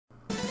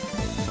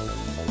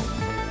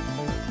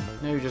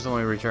Maybe just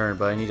only return,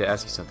 but I need to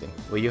ask you something.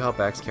 Will you help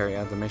Axe carry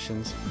out the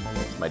missions?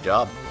 It's my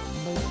job.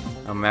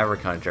 I'm a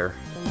Maverick Hunter.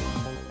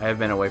 I have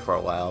been away for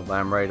a while, but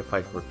I'm ready to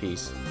fight for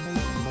peace.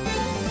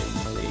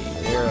 The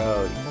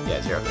Zero...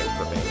 Yeah, Zero can't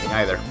equip anything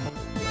either.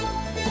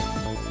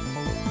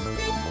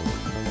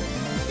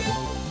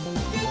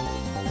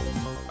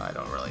 I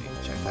don't really need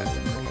to check that.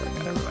 I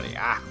got everybody.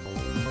 Ah!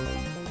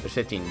 There's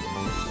 15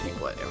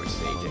 people at every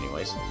stage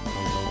anyways.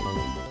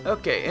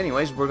 Okay,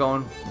 anyways, we're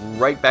going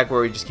right back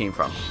where we just came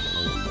from.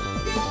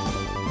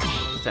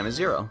 This time is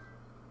 0.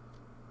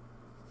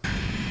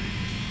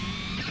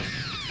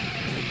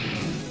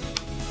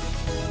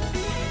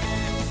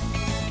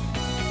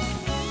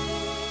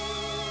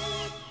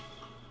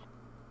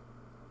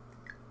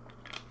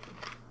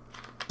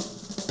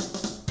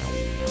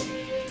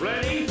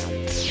 Ready?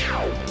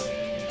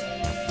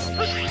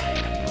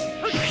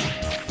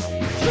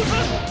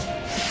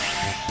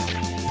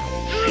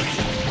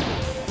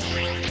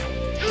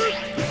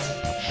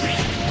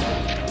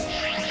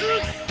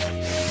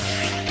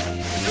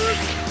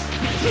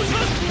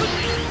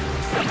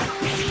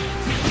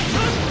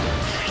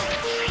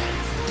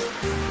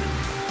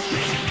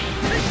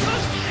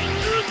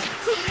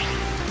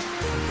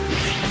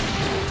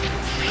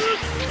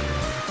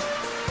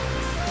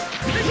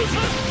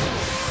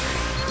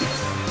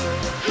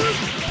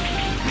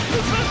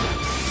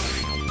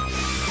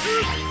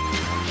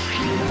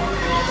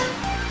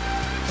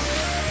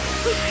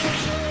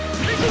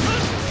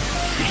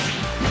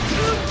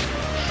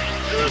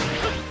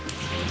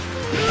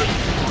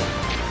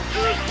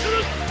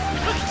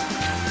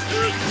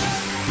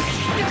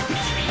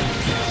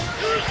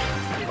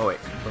 Oh wait,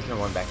 wasn't there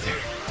one back there?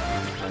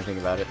 When I think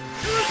about it.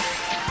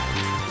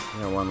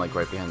 Isn't there one like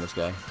right behind this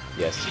guy?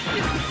 Yes.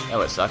 That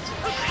would have sucked.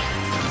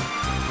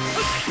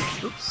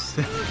 Oops.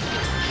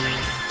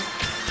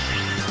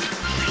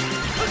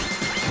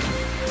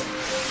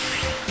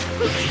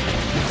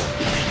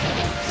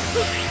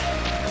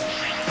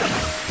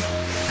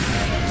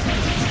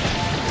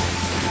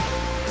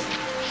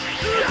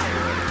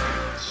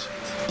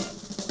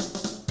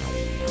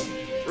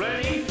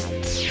 Ready?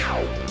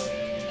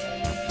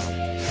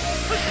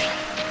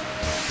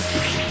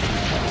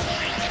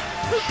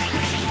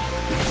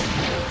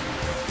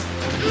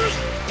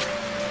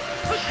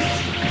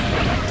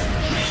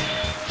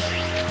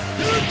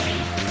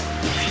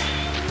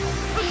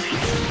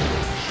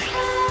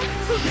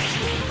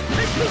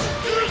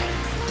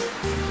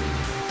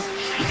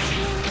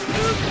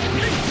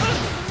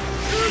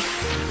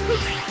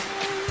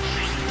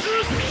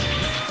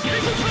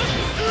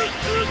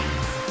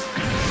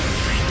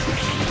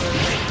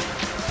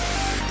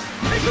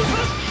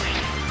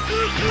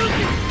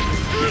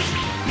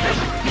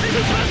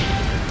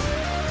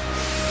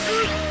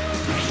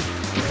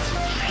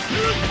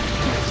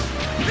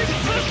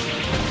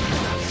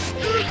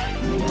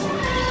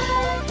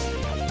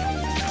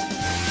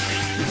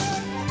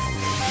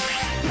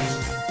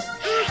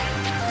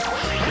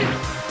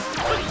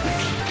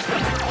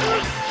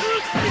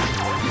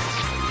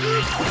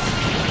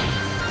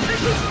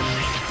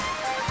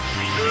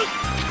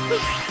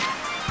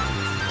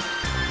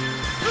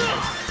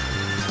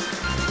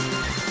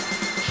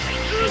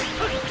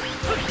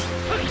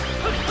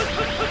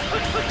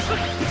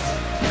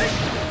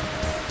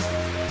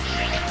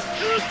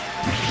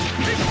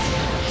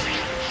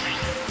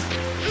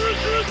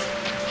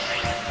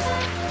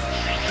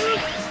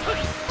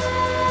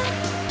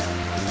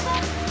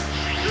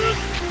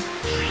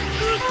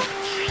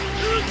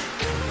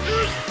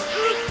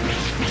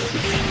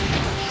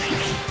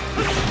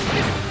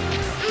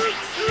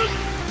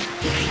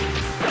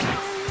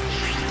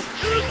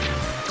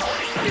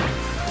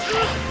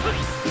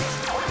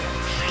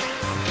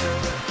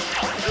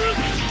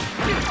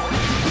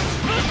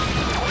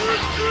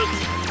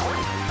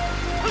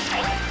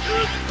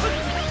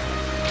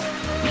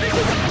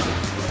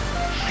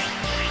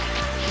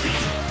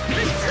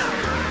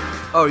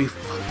 Oh, you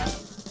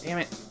fuck. Damn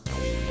it.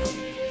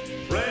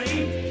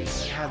 Ready? I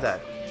had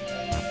that.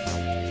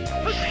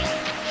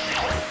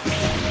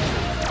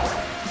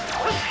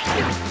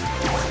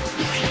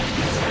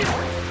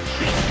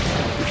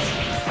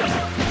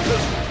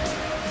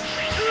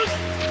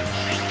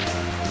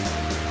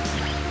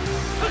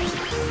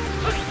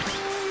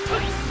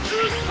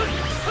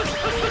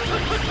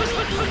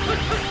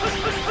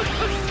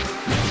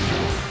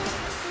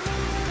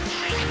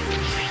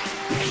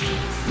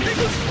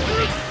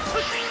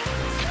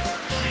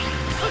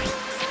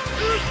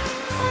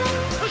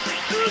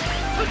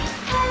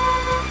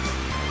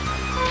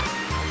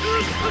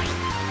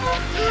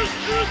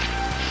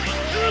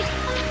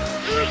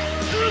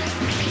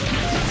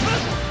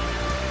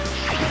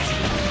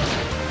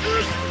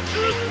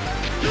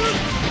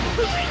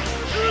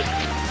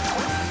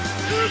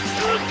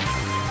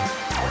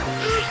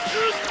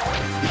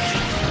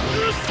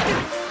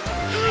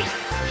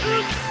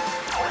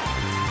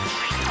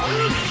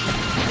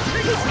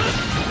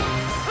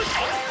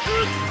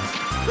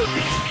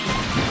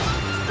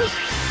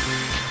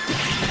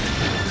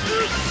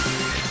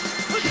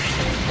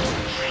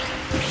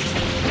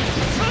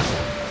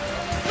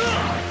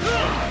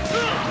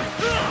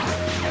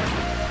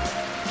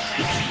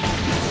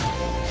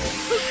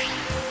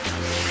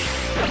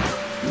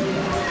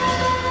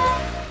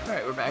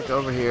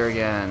 over here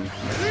again.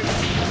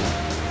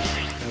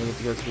 And we get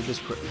to go through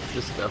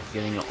this stuff,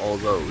 getting all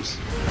those.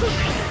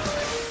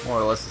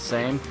 More or less the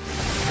same.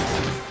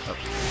 Oh,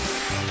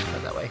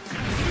 not that way.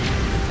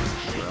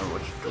 I don't know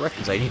which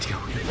directions I need to go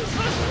in.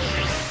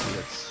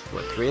 That's,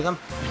 what, 3 of them?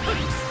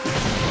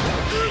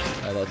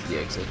 That's the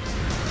exit.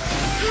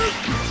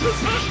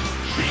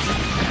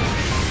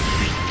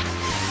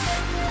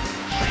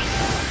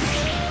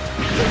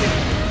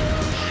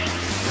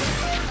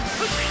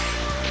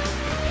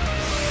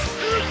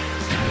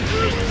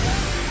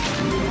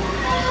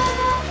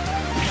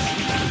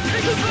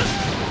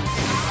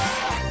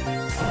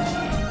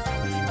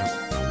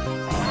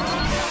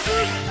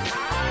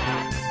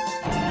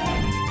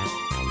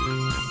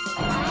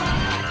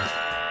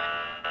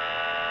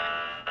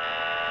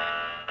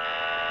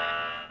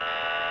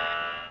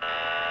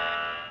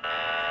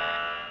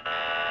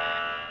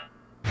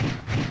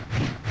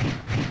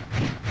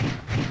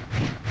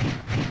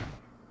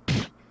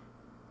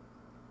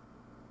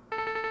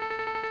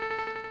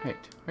 Right,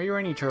 are you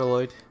any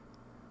Turloid?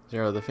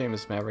 Zero, the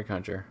famous Maverick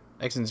Hunter.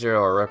 X and Zero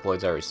are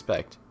Reploids I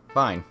respect.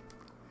 Fine.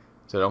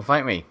 So don't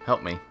fight me.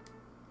 Help me.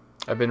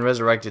 I've been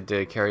resurrected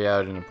to carry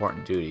out an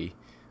important duty.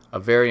 A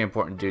very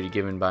important duty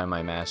given by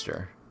my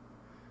master.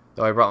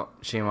 Though I brought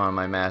shame on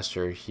my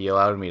master, he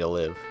allowed me to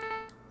live.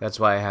 That's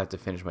why I have to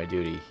finish my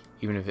duty,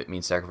 even if it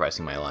means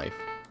sacrificing my life.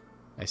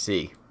 I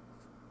see.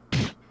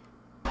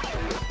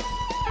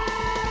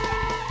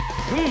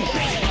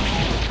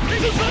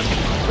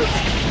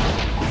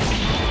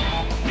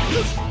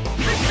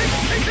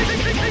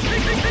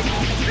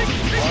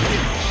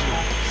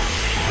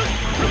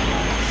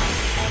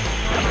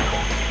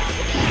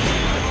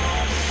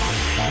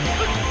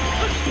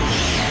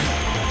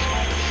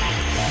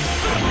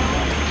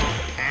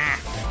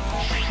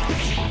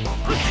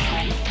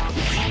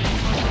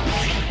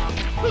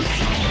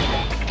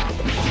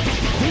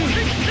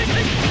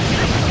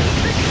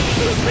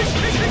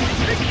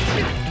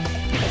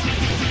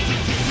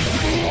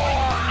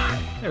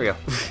 There we go.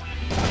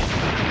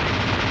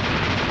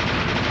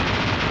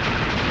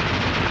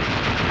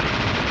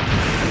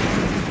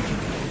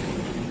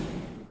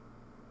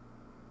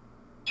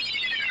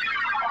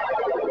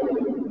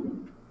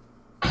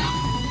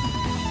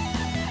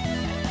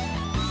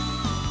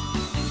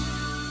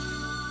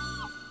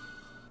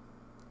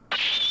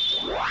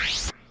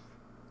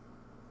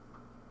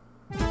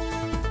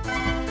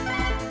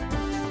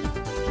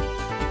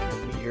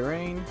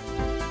 Urane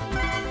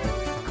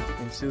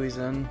and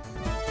Suizan.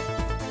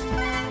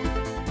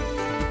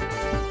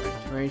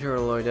 Range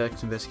Turloid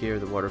X investigator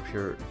of the water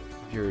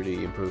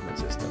purity improvement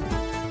system.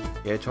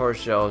 He had Torus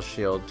Shell's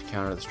shield to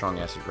counter the strong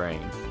acid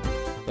rain.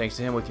 Thanks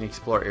to him, we can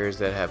explore areas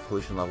that have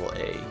pollution level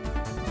A.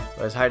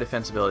 But his high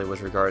defensibility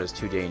was regarded as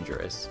too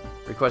dangerous.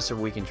 Requests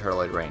of weakened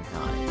Turloid ran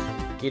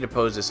high. Gate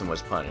opposed this and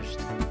was punished.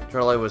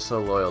 Turloid was so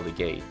loyal to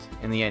Gate.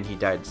 In the end, he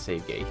died to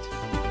save Gate.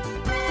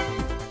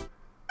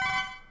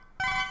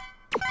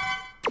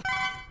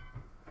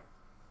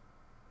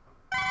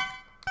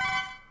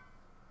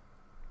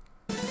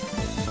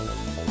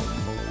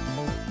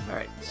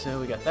 So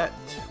we got that.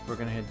 We're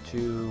gonna head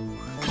to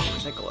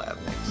Cycle Lab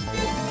next.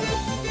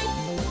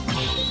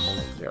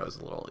 There was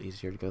a little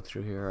easier to go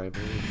through here, I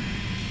believe.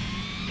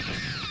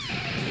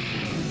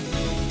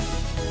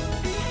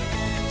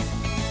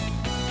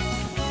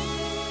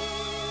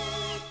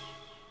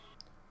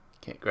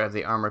 Can't grab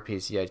the armor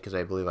piece yet because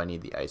I believe I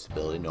need the ice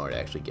ability in order to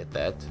actually get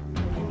that.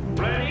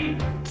 Ready?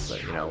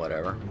 But you know,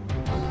 whatever.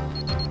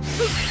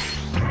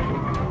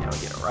 Now we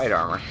get a right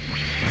armor.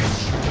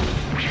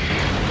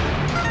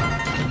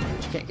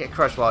 Can't get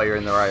crushed while you're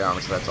in the right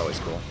armor, so that's always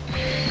cool.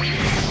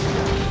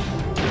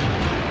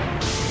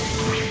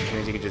 Which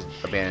means you can just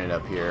abandon it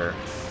up here.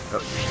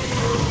 Oh.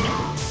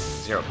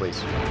 Zero,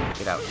 please.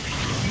 Get out.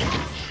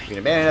 You can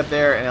abandon it up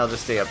there, and it'll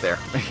just stay up there.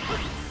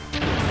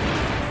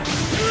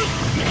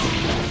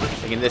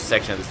 Like in this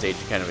section of the stage,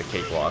 it's kind of a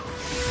cakewalk.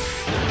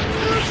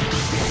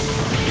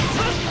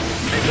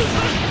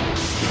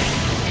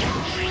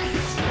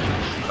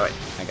 Alright,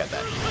 I got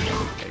that.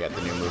 I got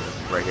the new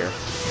move right here.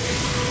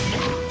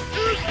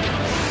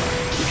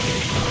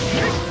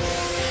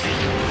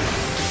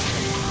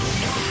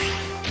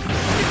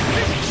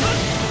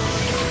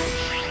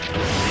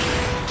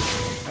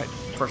 Alright,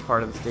 first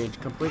part of the stage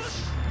complete.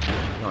 You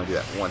can only do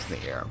that once in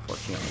the air,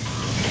 unfortunately.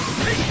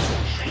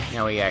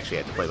 Now we actually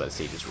have to play by the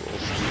stage's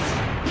rules.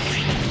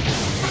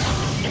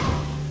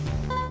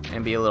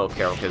 And be a little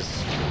careful, because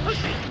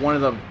one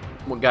of the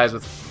guys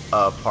with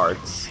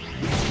parts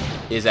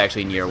is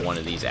actually near one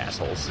of these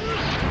assholes.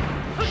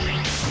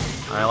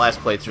 On my last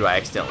playthrough, I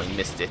accidentally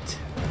missed it.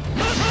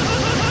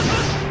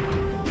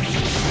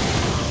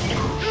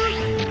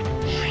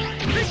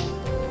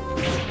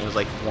 It was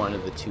like one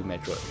of the two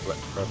Metro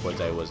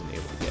Reploids I wasn't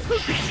able to get.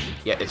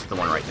 Yeah, it's the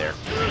one right there.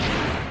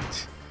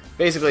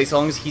 Basically, as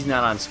long as he's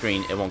not on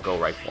screen, it won't go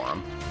right for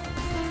him.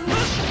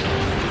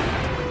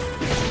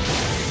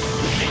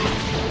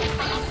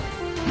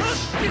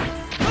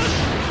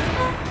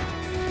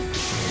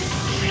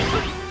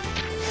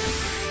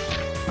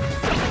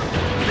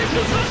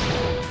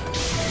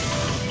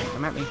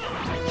 Come at me.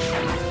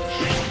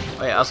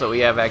 Also, we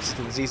have access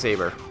to the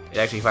Z-Saber. It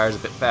actually fires a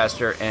bit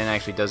faster and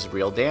actually does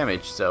real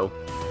damage, so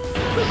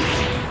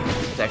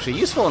it's actually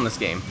useful in this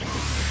game.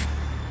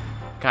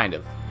 Kind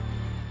of.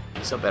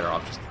 You're still better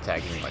off just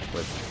attacking like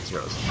with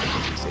Zero's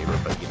Z-Saber,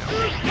 but you know.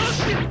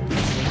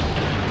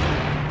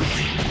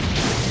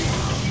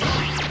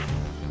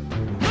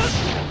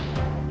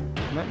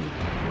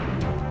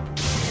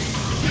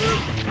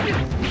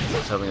 I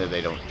was hoping that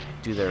they don't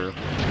do their...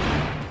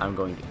 I'm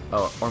going to...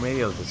 Oh, or maybe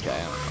it was this guy,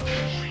 I don't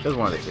know. It was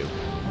one of the two.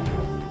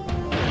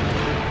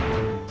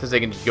 Since they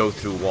can go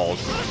through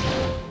walls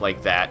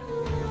like that,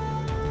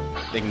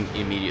 they can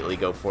immediately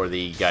go for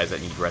the guys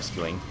that need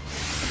rescuing.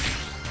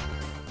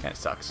 Kinda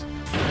sucks.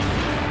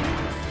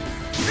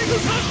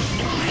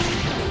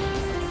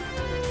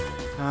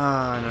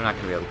 I'm not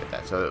gonna be able to get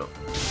that, so...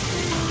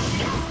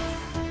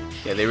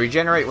 Yeah, they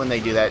regenerate when they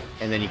do that,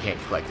 and then you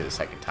can't collect it a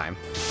second time.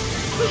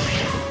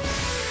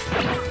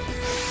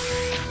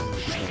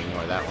 Just gonna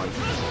ignore that one.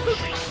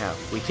 Now,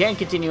 we can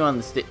continue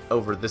on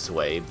over this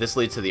way. This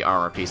leads to the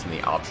armor piece in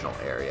the optional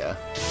area.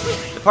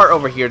 The part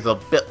over here is a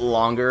bit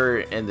longer,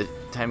 and the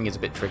timing is a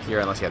bit trickier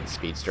unless you have the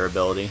speedster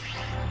ability.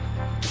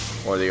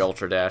 Or the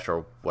Ultra Dash,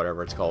 or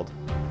whatever it's called.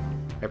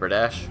 Hyper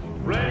Dash.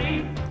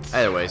 Ready?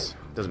 Either ways,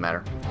 doesn't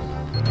matter.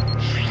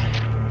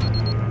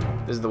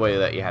 This is the way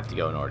that you have to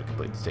go in order to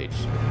complete the stage.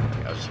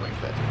 Okay, I'll just swing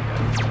for that.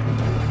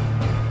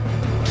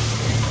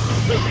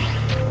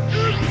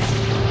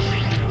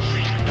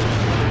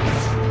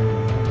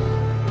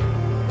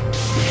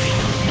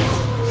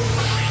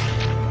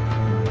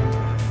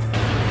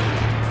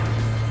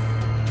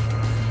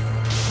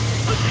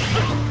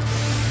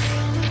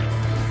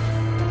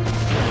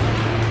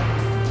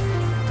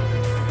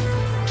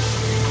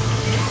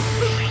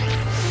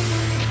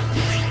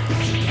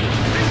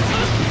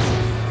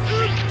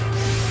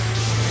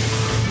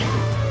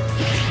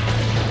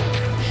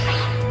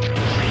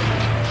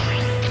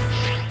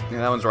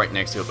 That one's right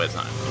next to it, but it's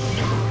not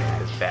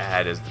as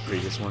bad as the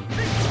previous one.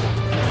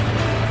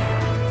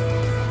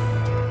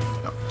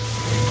 Oh.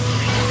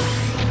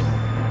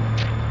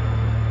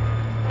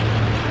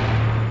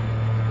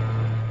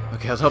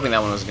 Okay, I was hoping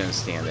that one was going to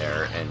stand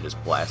there and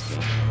just blast me.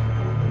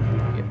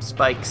 Yep,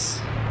 spikes.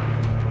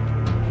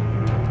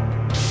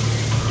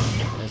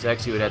 As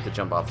actually would have to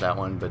jump off that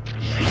one, but you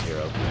know,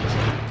 Zero can just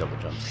double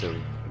jump, so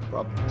no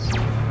problems.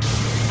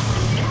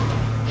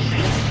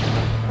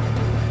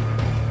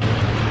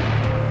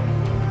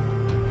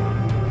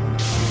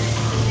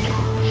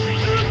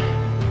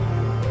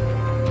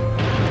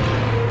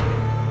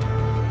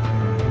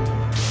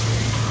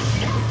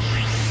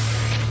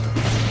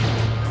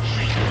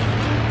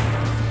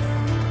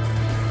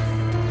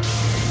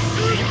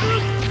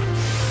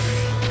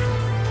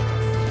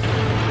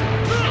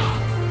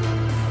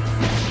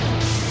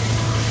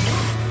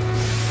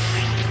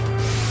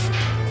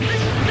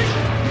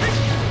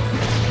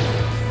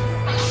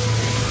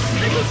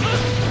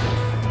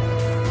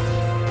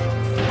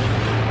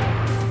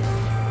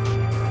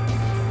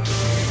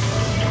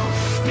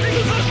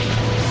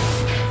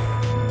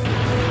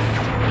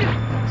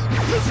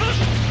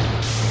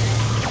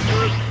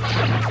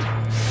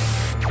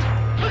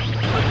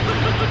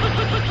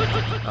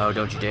 Oh,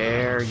 don't you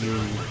dare, you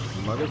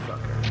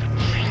motherfucker.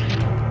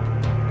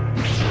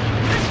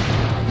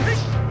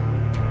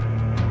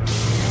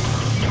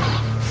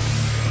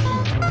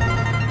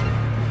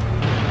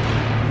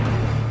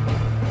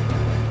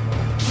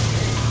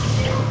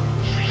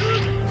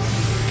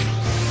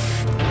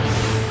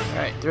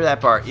 Alright, through that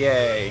part,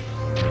 yay!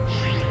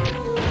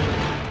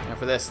 Now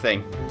for this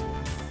thing.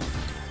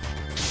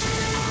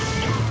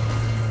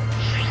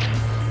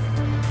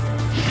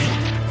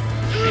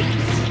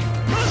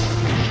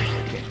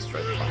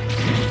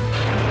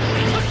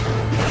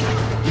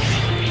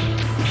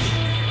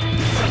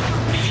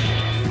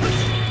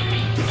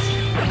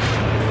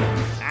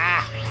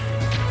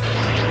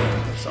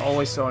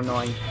 Always so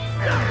annoying.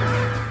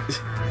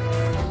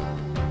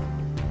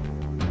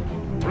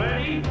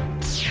 Ready?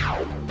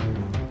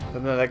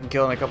 Something that I can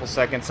kill in a couple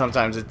seconds.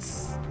 Sometimes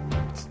it's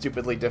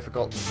stupidly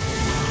difficult.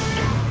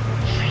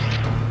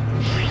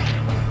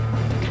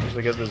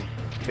 Usually because there's a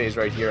phase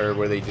right here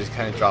where they just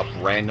kind of drop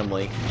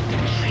randomly.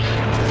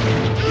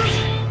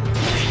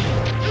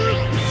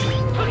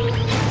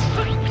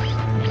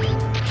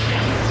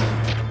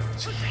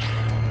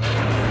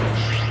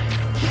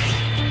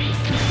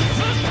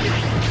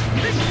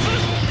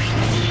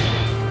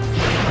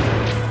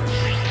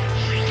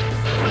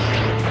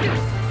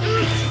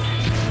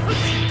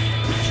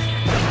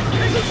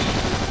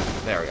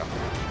 There we go.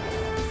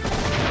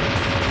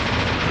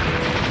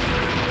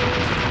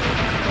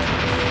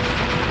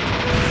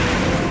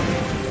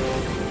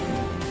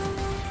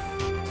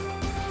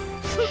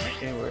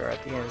 And we're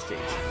at the end stage.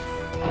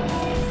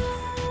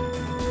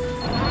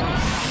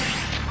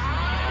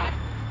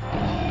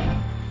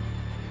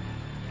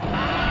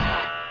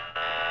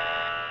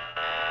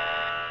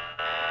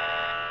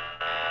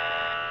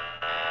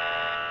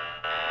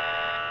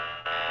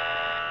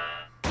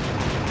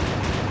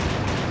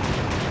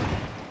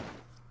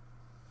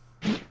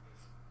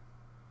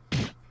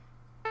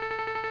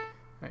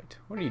 Right,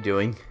 what are you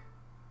doing?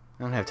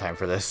 I don't have time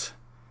for this.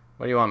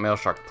 What do you want, Mail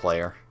Shark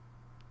player?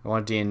 I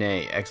want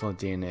DNA. Excellent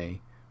DNA.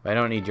 But I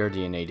don't need your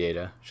DNA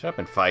data. Shut up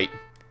and fight.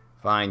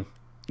 Fine.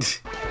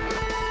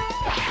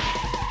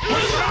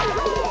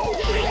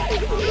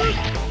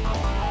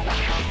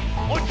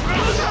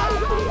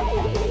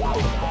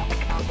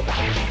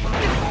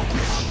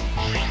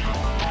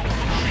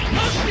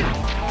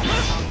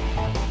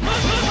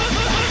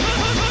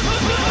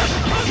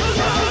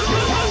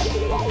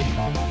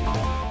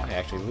 I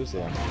actually lose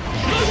them.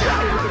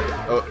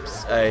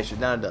 Oops, I should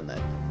not have done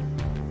that.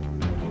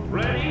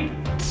 Ready?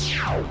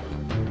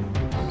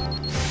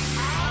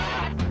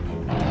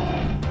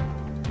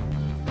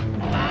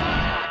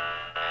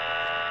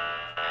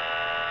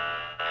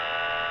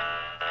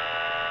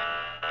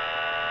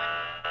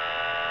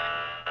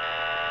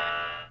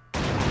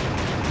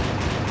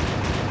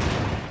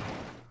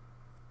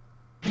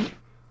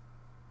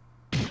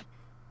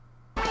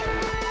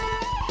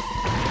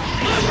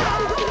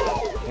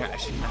 Yeah, I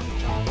should not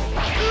have jumped.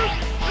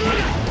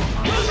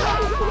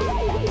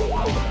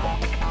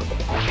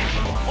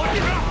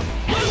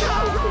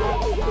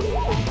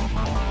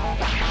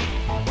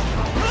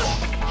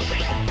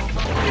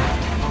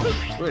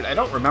 It's weird, I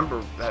don't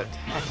remember that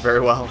attack very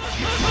well.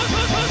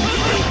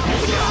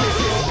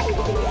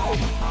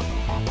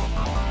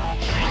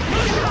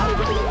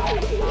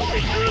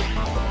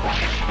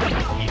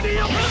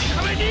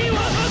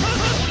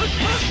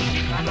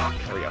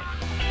 There we go.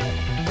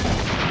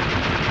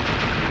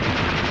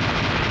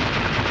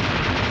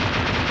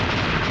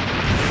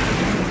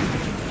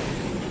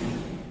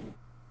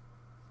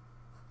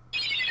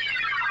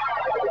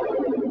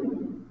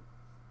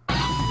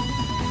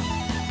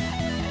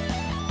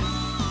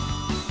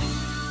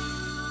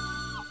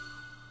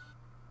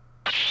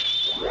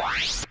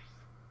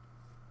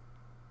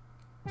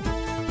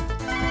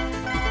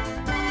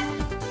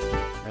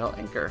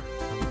 Anchor.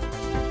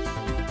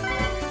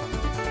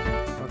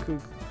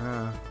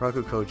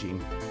 Raku Koji.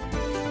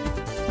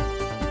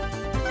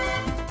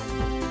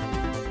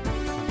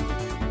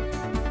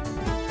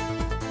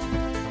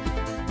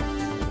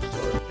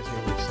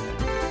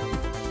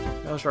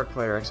 Metal Shark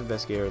player,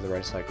 ex-investigator of the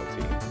Recycle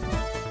team.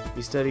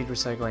 He studied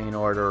recycling in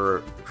order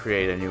to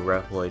create a new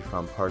Reploid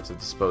from parts of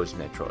disposed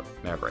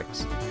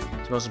Mavericks.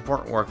 His most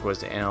important work was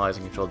to analyze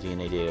and control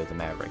DNA data of the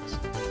Mavericks.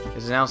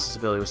 His analysis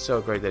ability was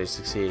so great that he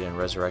succeeded in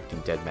resurrecting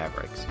dead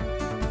Mavericks.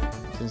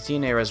 Since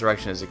DNA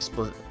resurrection is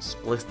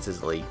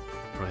explicitly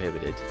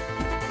prohibited,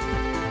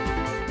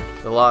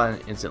 the law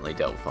instantly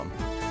dealt with him.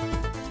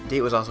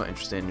 Date was also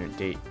interested in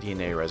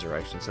DNA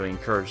resurrection, so he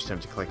encouraged him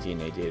to collect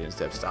DNA data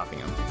instead of stopping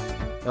him.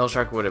 Metal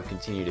Shark would have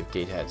continued if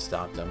Gate had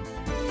stopped him.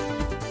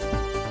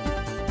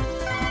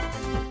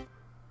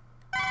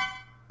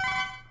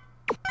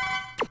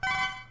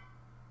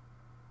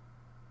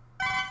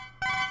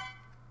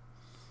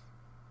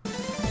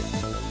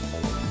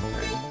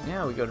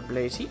 Now we go to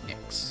Blaze Heat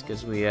next,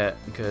 because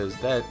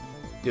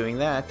doing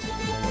that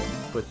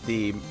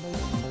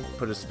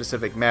put a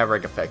specific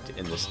Maverick effect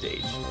in the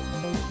stage.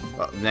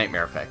 Well,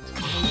 Nightmare effect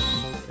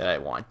that I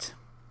want.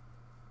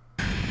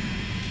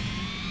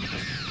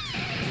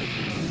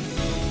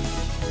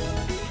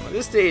 Well,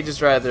 this stage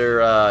is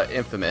rather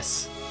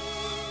infamous,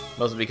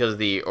 mostly because of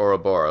the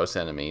Ouroboros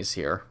enemies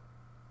here,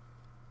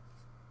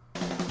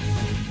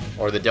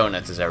 or the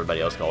donuts as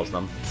everybody else calls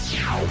them.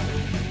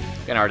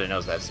 And already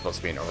knows that's supposed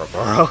to be an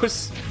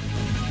Ouroboros.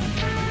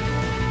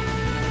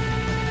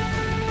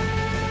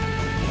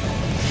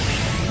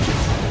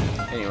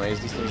 Anyways,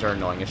 these things are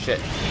annoying as shit.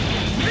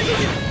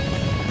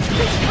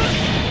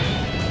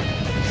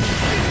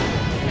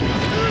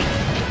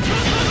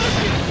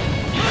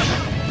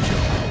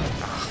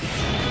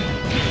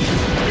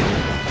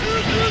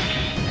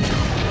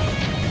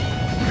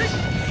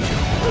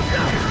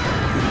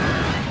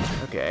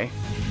 Okay.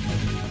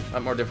 A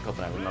lot more difficult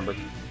than I remembered.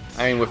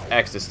 I mean, with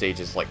X, this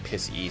stage is like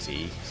piss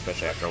easy,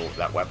 especially after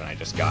that weapon I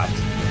just got.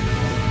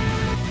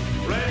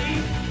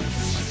 Ready?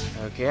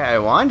 Okay, I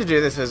wanted to do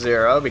this as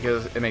 0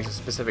 because it makes a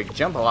specific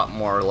jump a lot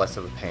more or less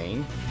of a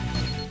pain.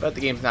 But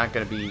the game's not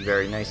going to be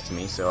very nice to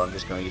me, so I'm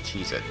just going to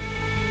cheese it.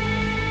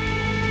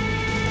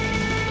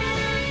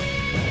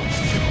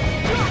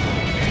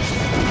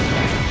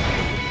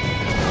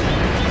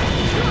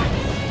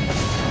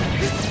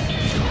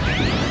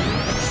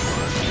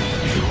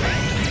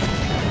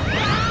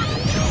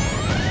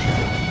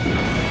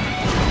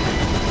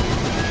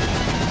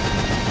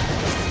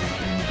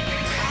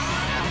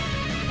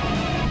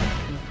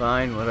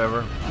 Fine,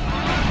 whatever.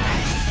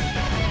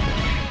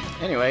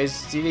 Anyways,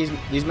 see,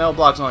 these metal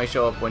blocks only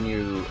show up when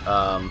you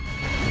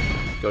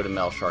go to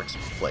Metal Shark's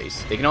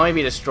place. They can only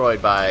be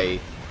destroyed by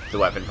the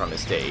weapon from the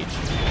stage.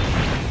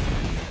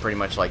 Pretty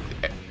much like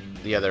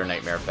the other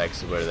Nightmare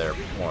effects, where they're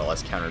more or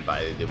less countered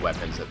by the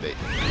weapons that the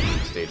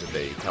stage that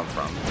they come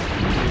from.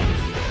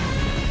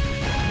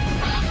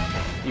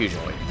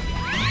 Usually.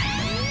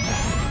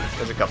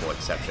 There's a couple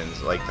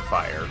exceptions, like the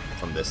fire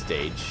from this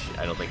stage.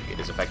 I don't think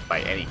it is affected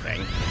by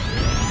anything.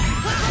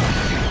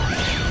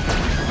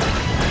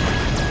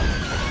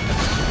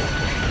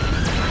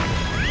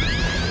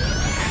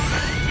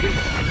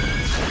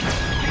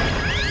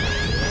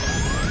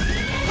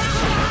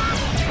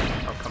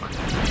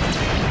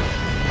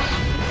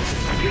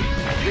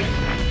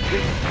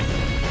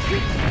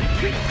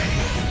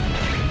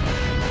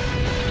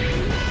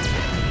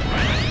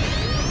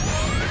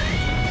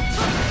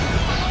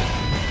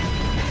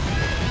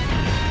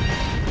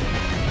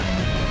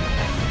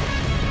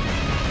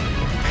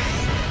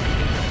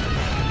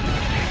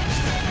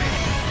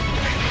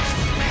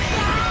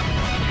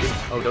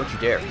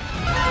 dare.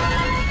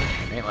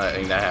 Ain't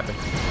letting that happen.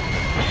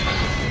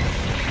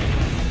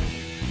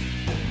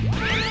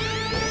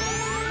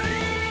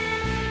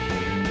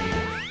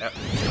 Yep.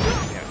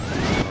 Yeah,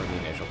 or the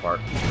initial part.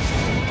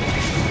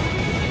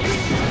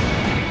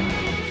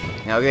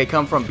 Now they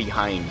come from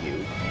behind you.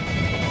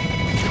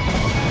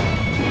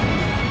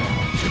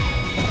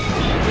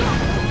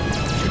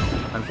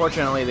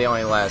 Unfortunately, they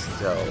only last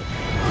until...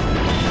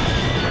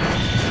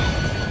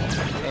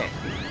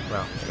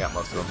 well, I got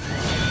most of them.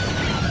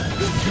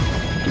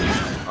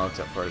 Oh,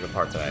 except for the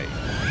part that I...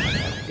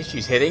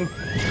 issues hitting.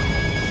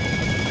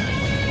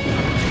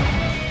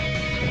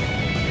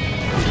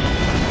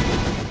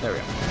 There we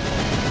go.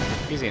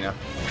 Easy enough.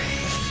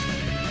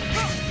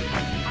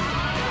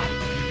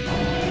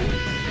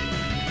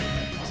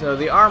 So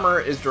the armor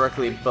is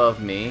directly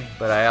above me,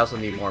 but I also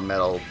need more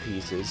metal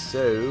pieces,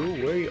 so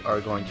we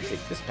are going to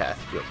take this path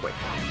real quick.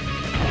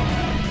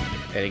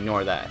 And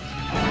ignore that.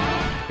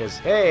 Because,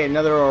 hey,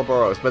 another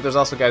Ouroboros, but there's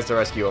also guys to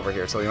rescue over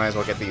here, so we might as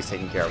well get these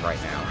taken care of right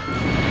now.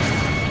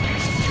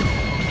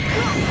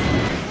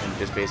 And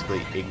just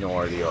basically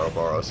ignore the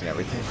Ouroboros and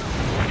everything.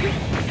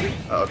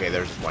 Oh, okay,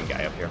 there's just one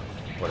guy up here.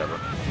 Whatever.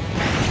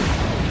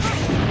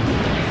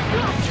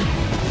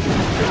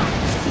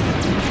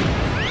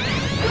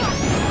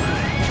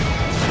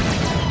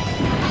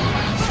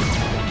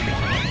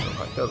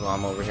 Those while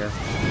I'm over here.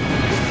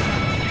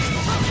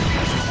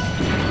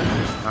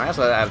 I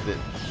also have the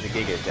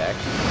Giga attack,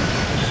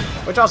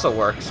 which also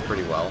works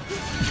pretty well.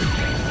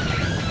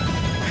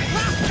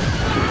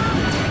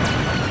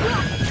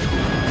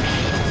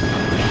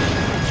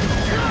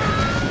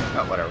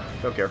 Oh, whatever.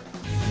 Don't care.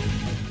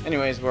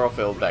 Anyways, we're all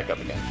filled back up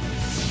again.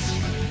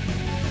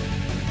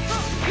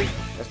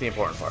 That's the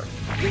important part.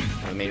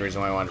 And the main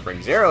reason why I wanted to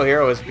bring Zero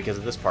here was because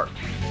of this part.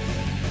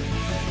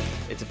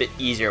 It's a bit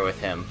easier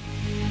with him.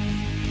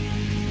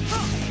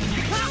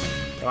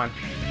 Come on.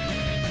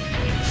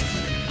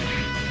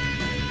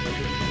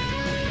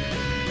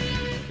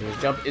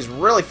 His jump is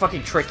really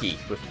fucking tricky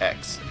with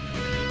X.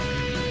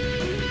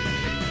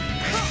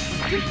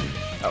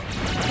 Oh.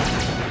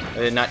 I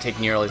did not take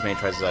nearly as many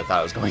tries as I thought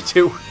I was going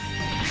to.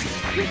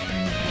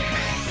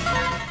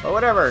 But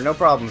whatever, no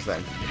problems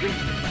then.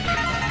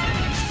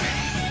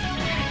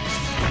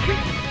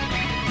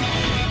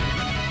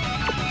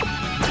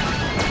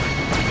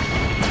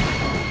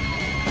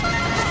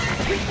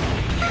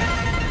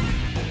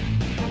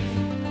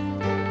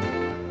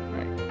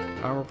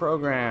 Armor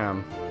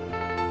program.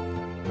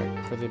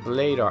 Right, for the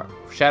blade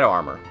shadow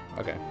armor.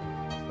 Okay.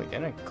 Wait,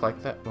 didn't I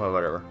collect that? Well,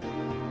 whatever.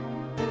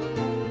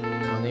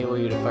 I'll enable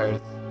you to fire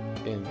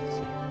in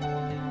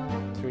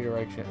 3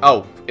 directions.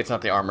 Oh, it's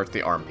not the armor, it's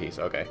the arm piece.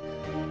 Okay.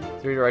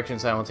 3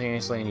 directions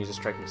simultaneously and use a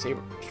striking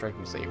saber.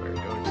 Striking saber.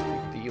 Go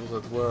defeat the evils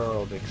of the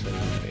world, etc.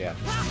 Yeah.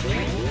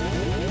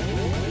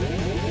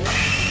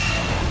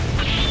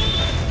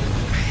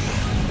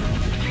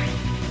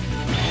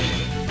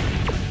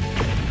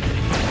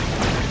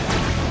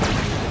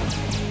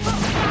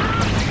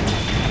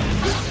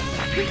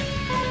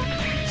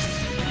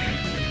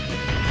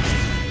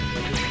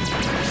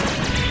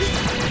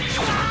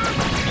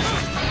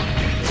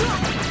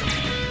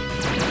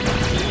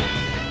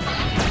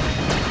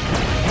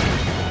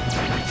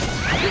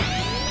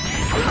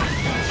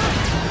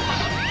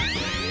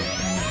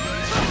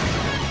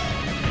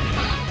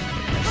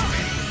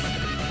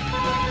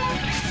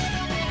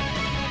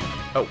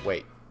 Oh,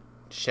 wait.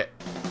 Shit.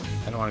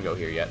 I don't want to go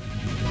here yet.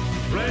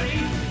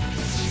 Ready?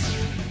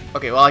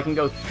 Okay, well, I can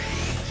go...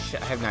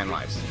 Shit, I have 9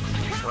 lives.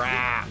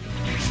 Crap.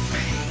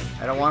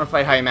 I don't want to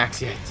fight High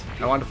Max yet.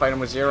 I want to fight him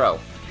with Zero.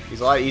 He's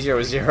a lot easier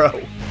with Zero.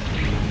 Well,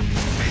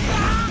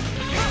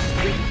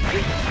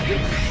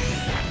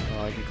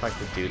 I can collect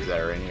the dudes that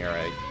are in here,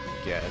 I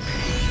guess.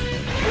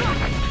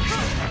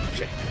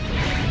 Shit.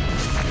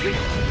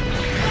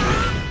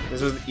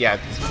 This was, yeah,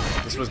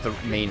 this was the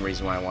main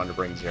reason why I wanted to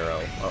bring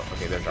Zero. Oh,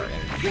 okay, there's our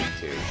energy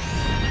too.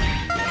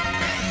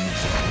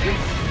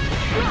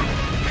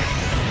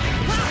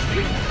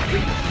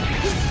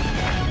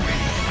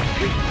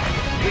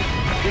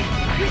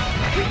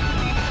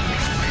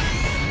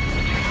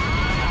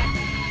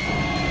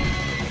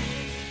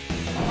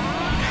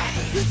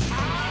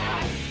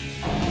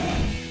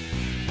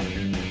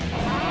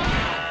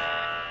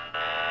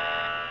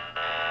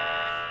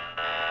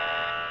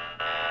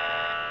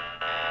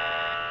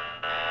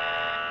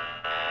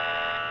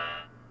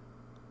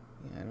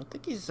 I don't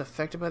think he's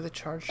affected by the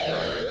charge shot,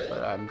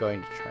 but I'm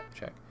going to try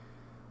check.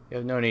 You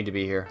have no need to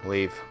be here.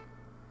 Leave.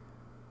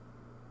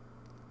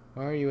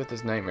 Why are you with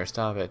this nightmare?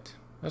 Stop it.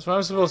 That's what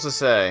I'm supposed to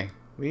say.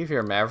 Leave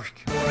here,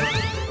 Maverick.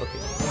 Okay.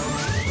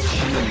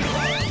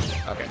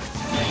 Okay.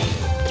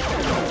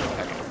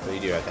 So you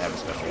do have to have a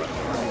special weapon.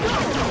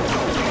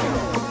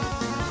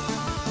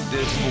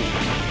 This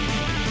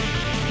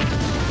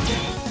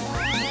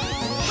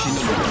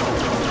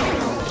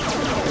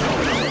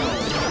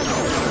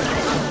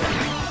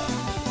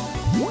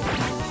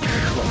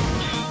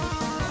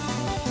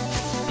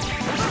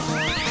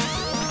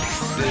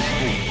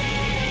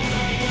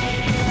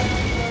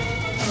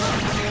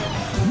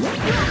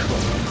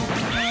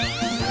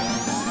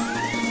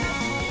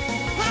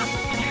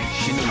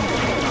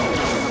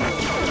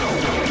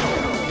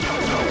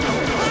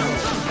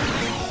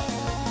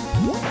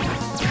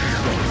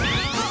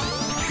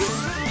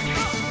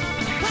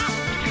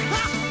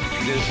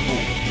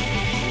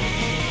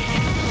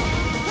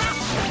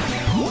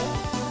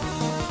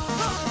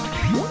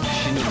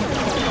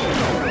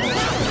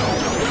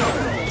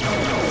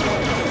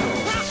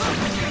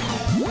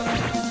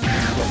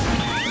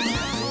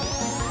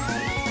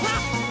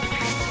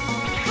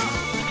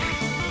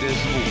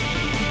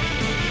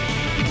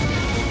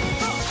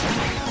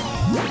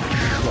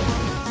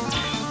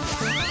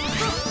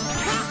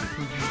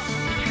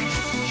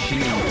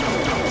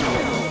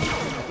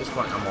At this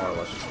point, I'm more or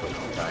less just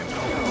wasting time.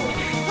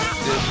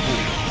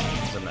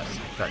 It's a mess.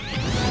 Okay.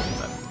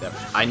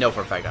 I know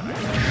for a fact I'm not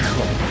gonna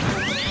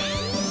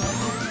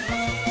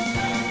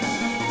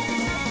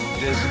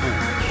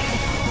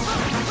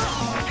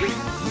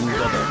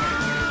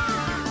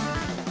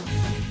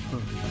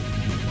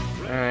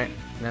Alright,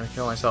 I'm gonna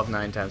kill myself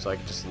 9 times so I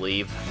can just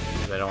leave,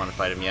 because I don't want to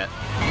fight him yet.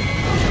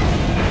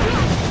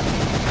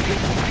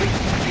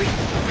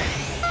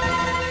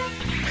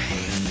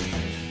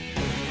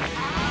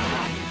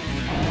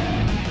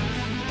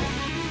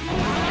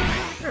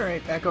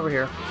 Alright, back over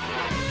here.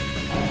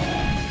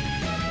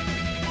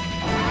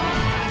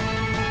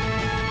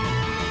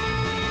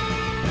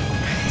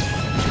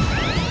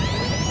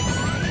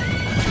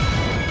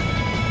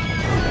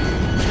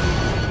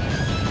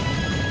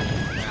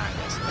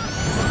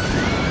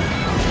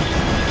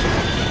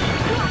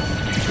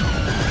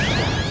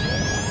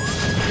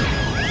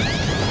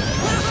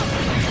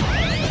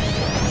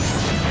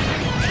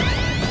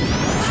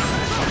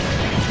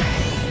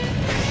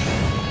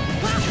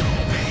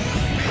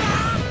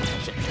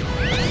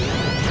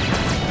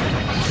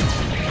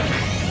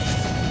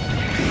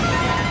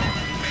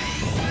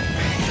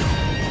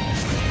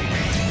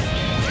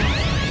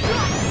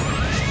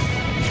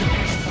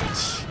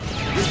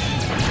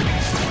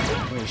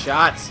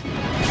 Shots.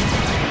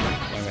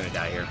 I'm gonna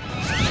die here.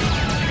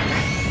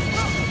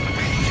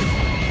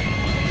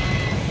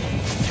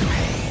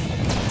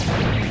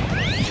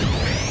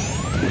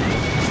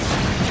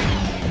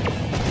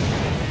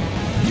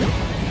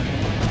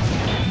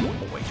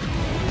 Oh, wait.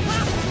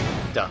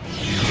 Duh.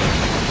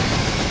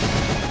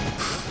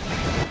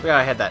 Forgot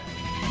I had that.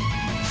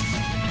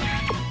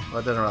 Well,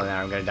 it doesn't really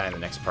matter. I'm gonna die in the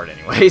next part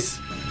anyways.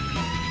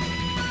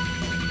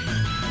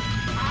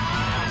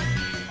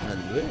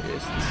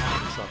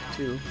 This off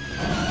too.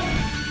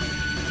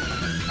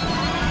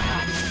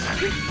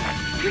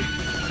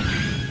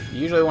 You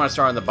usually want to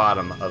start on the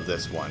bottom of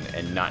this one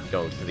and not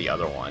go to the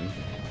other one,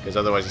 because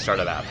otherwise you start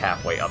about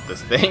halfway up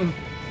this thing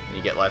and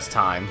you get less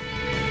time.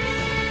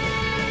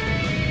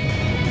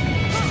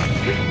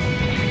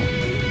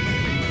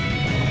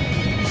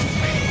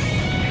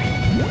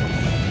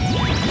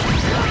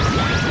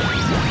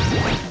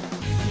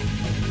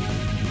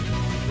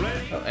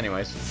 Oh,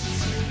 anyways.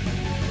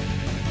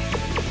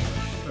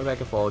 We're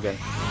back at full again.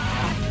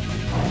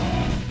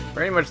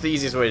 Pretty much the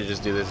easiest way to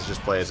just do this is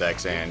just play as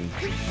X and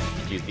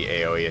use the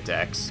AoE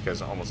attacks,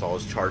 because almost all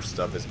his charge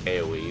stuff is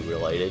AoE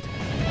related.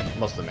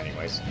 Most of them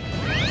anyways.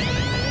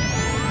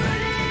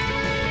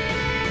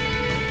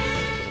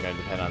 It's going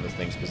to depend on this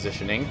thing's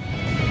positioning.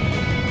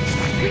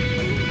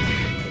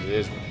 It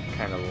is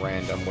kind of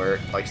random where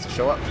it likes to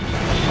show up.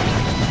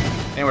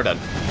 And we're done.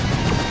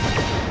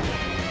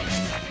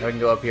 Now we can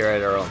go up here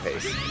at our own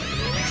pace.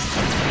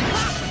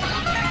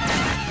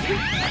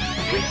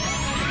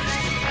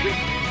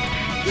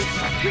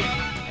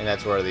 And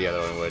that's where the other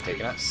one would have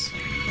taken us.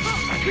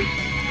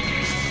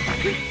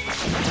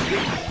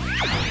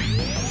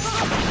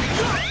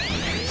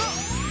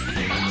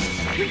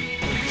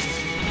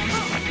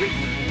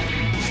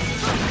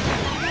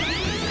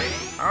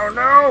 Oh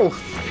no!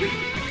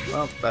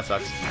 Well, that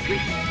sucks.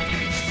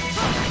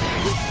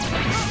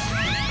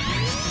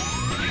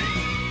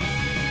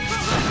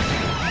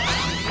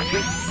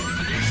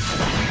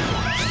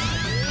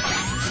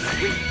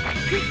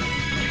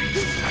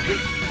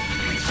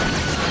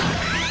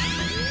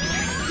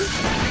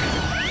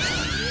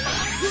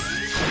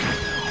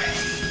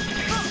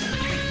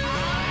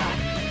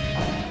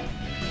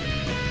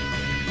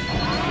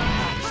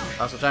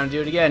 Also trying to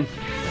do it again.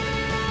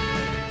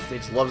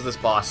 Stage loves this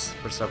boss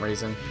for some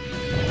reason.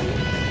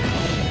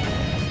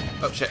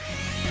 Oh shit.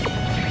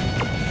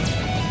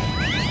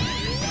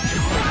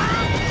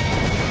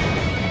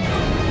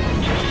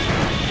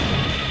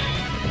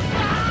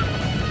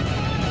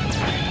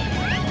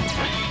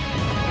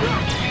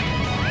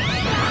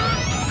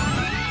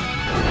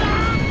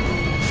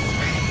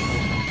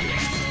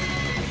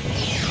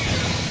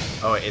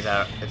 Oh wait, it's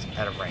out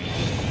of range.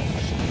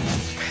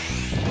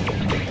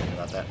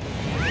 About that.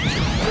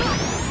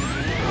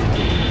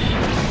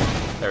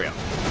 There we go.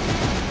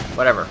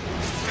 Whatever.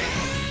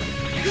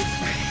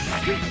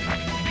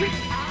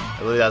 I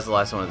believe that's the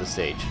last one of the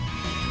stage.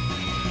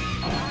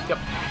 Yep.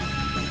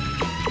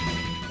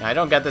 Now, I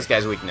don't get this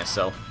guy's weakness,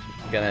 so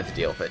I'm gonna have to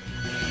deal with it.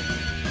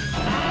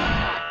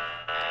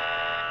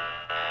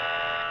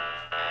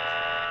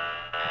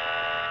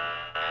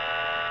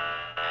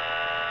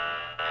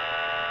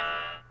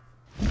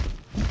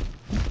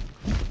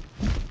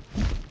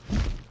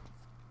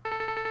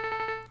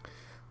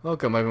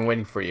 Welcome, I've been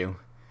waiting for you.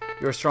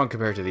 You are strong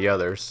compared to the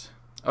others.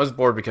 I was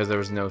bored because there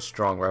was no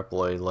strong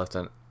Reploid left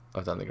on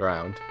the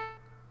ground.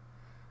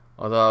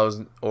 Although I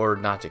was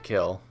ordered not to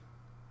kill.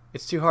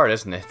 It's too hard,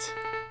 isn't it?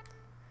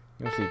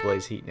 You mostly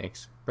blaze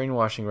heatniks.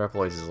 Brainwashing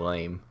Reploids is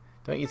lame.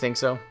 Don't you think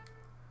so?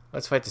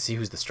 Let's fight to see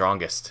who's the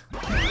strongest.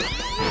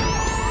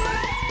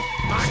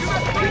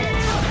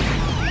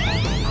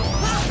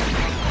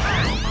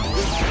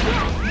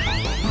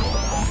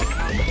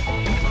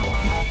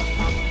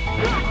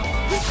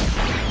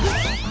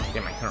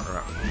 Damn, I couldn't don't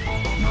remember.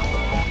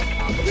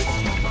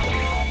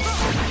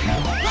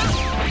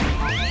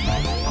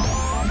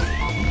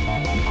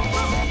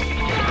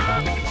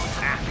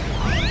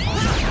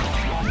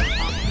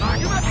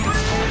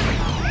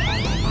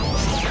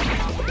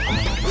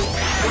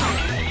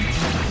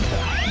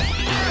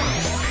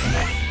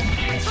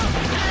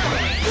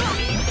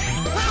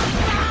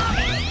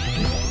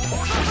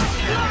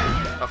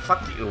 Oh,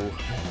 fuck you.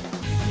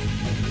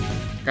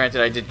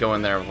 Granted, I did go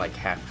in there with like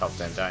half health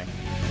and die.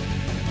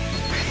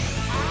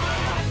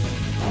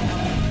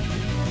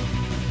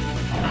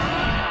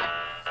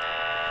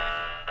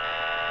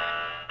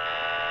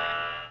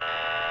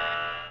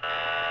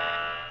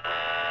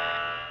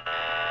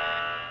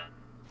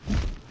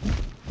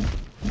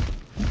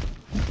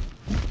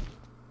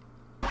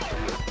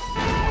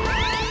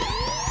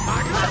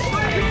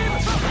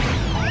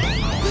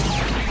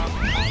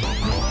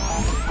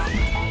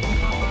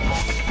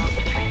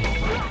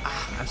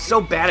 I'm so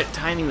bad at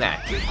timing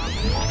that.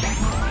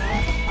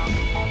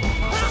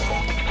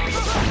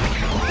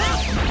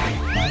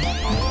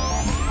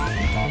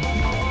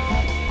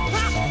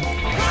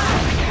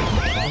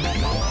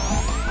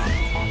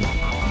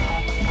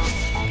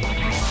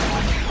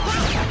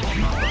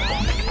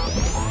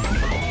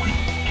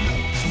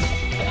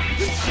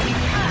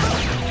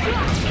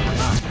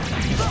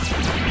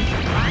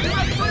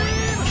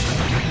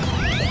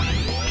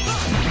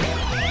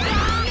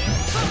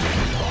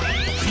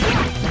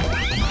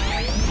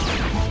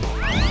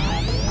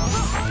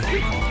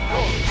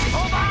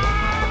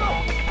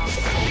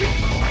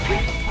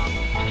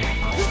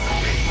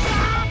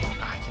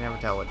 I can never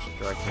tell which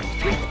direction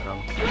it's coming from.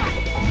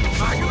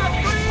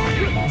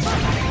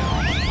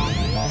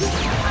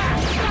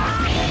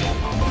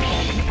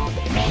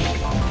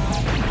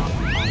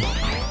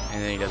 And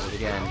then he does it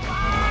again.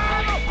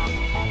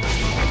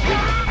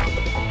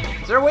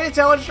 Is there a way to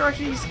tell which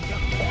direction he's going?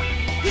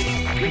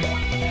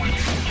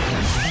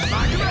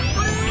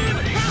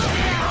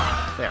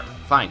 There,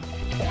 fine.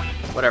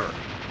 Whatever.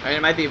 I mean,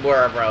 it might be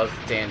wherever I was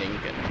standing,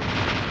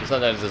 and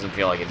sometimes it doesn't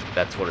feel like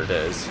that's what it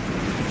is.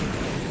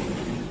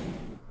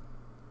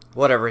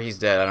 Whatever, he's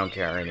dead. I don't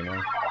care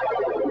anymore.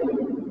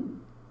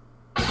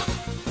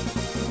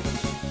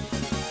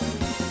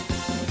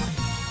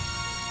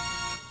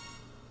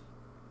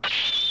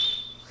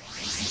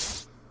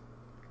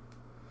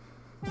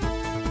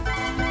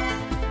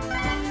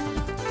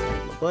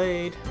 The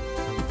blade.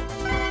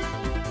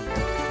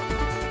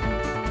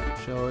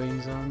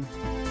 Showings on.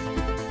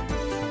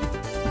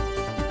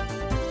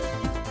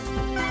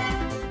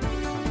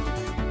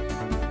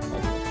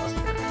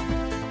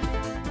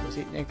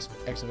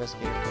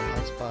 Ex-investigator for a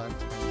hotspot.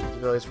 His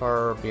abilities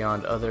far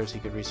beyond others, he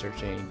could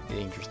research any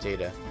dangerous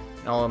data,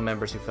 and all the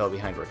members who fell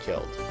behind were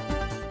killed.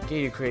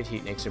 Continuing to create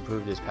heatniks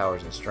improved his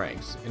powers and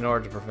strengths. In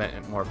order to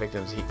prevent more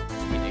victims,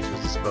 heatniks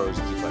was disposed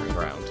to keep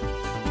underground.